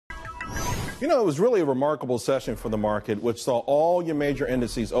You know, it was really a remarkable session for the market, which saw all your major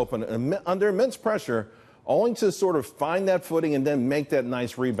indices open under immense pressure, only to sort of find that footing and then make that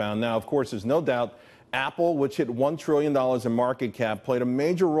nice rebound. Now, of course, there's no doubt Apple, which hit $1 trillion in market cap, played a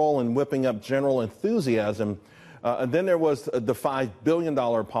major role in whipping up general enthusiasm. And then there was the $5 billion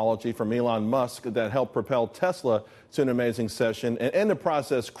apology from Elon Musk that helped propel Tesla to an amazing session and in the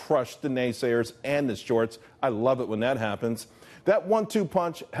process crushed the naysayers and the shorts. I love it when that happens. That 1-2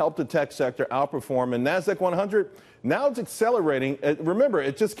 punch helped the tech sector outperform, and NASDAQ 100, now it's accelerating. Remember,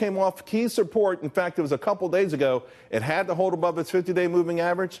 it just came off key support. In fact, it was a couple days ago. It had to hold above its 50-day moving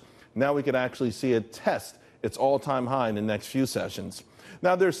average. Now we could actually see it test its all-time high in the next few sessions.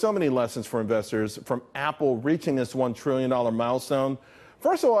 Now, there's so many lessons for investors from Apple reaching this $1 trillion milestone.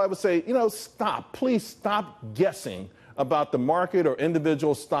 First of all, I would say, please stop guessing about the market or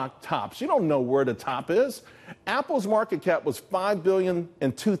individual stock tops. You don't know where the top is. Apple's market cap was $5 billion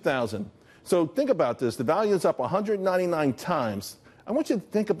in 2000. So think about this. The value is up 199 times. I want you to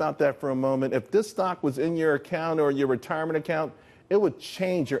think about that for a moment. If this stock was in your account or your retirement account, it would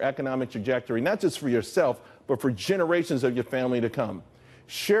change your economic trajectory, not just for yourself, but for generations of your family to come.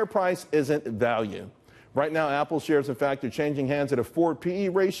 Share price isn't value. Right now, Apple shares, in fact, are changing hands at a forward PE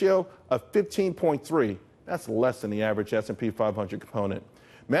ratio of 15.3. That's less than the average S&P 500 component.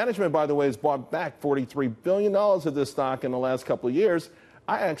 Management, by the way, has bought back $43 billion of this stock in the last couple of years.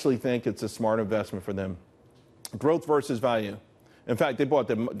 I actually think it's a smart investment for them. Growth versus value. In fact, they bought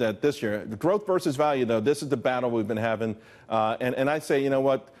that this year. The growth versus value, though, this is the battle we've been having. And I say, you know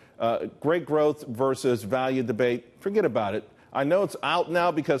what? Great growth versus value debate, forget about it. I know it's out now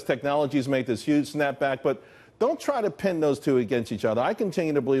because technology's made this huge snapback, but don't try to pin those two against each other. I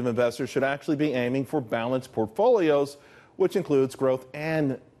continue to believe investors should actually be aiming for balanced portfolios, which includes growth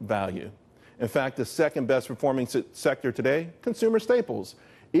and value. In fact, the second best performing sector today, consumer staples.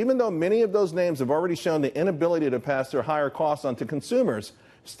 Even though many of those names have already shown the inability to pass their higher costs on to consumers,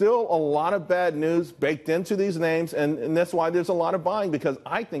 still a lot of bad news baked into these names, and that's why there's a lot of buying, because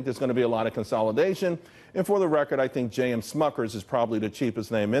I think there's going to be a lot of consolidation. And for the record, I think J.M. Smuckers is probably the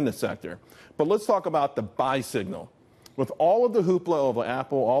cheapest name in the sector. But let's talk about the buy signal. With all of the hoopla over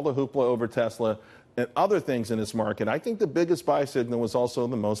Apple, all the hoopla over Tesla, and other things in this market, I think the biggest buy signal was also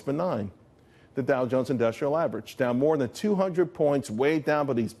the most benign. The Dow Jones Industrial Average, down more than 200 points, weighed down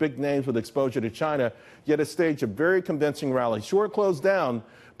by these big names with exposure to China, yet it staged a very convincing rally. Sure, it closed down,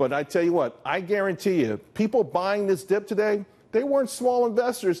 but I tell you what, I guarantee you, people buying this dip today, they weren't small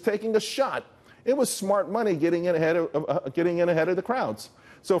investors taking a shot. It was smart money getting in ahead of the crowds.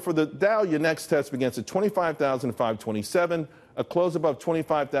 So for the Dow, your next test begins at 25,527. A close above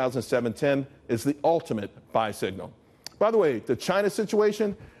 25,710 is the ultimate buy signal. By the way, the China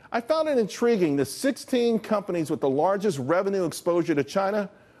situation, I found it intriguing. The 16 companies with the largest revenue exposure to China,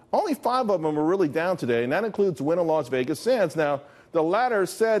 only 5 of them are really down today, and that includes Wynn and Las Vegas Sands. Now, the latter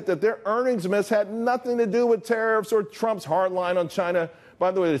said that their earnings miss had nothing to do with tariffs or Trump's hard line on China. By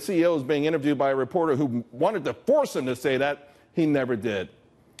the way, the CEO is being interviewed by a reporter who wanted to force him to say that. He never did.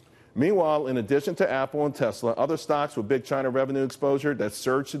 Meanwhile, in addition to Apple and Tesla, other stocks with big China revenue exposure that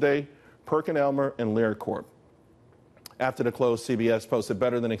surged today, PerkinElmer and Lear Corp. After the close, CBS posted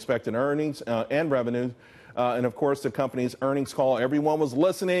better than expected earnings and revenue. And of course, the company's earnings call, everyone was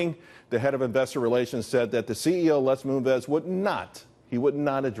listening. The head of investor relations said that the CEO, Les Moonves, would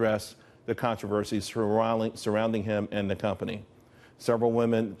not address the controversies surrounding him and the company. Several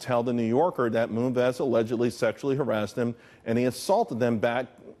women tell the New Yorker that Moonves allegedly sexually harassed them, and he assaulted them back.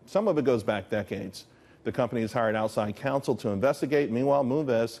 Some of it goes back decades. The company has hired outside counsel to investigate. Meanwhile,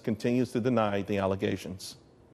 Moonves continues to deny the allegations.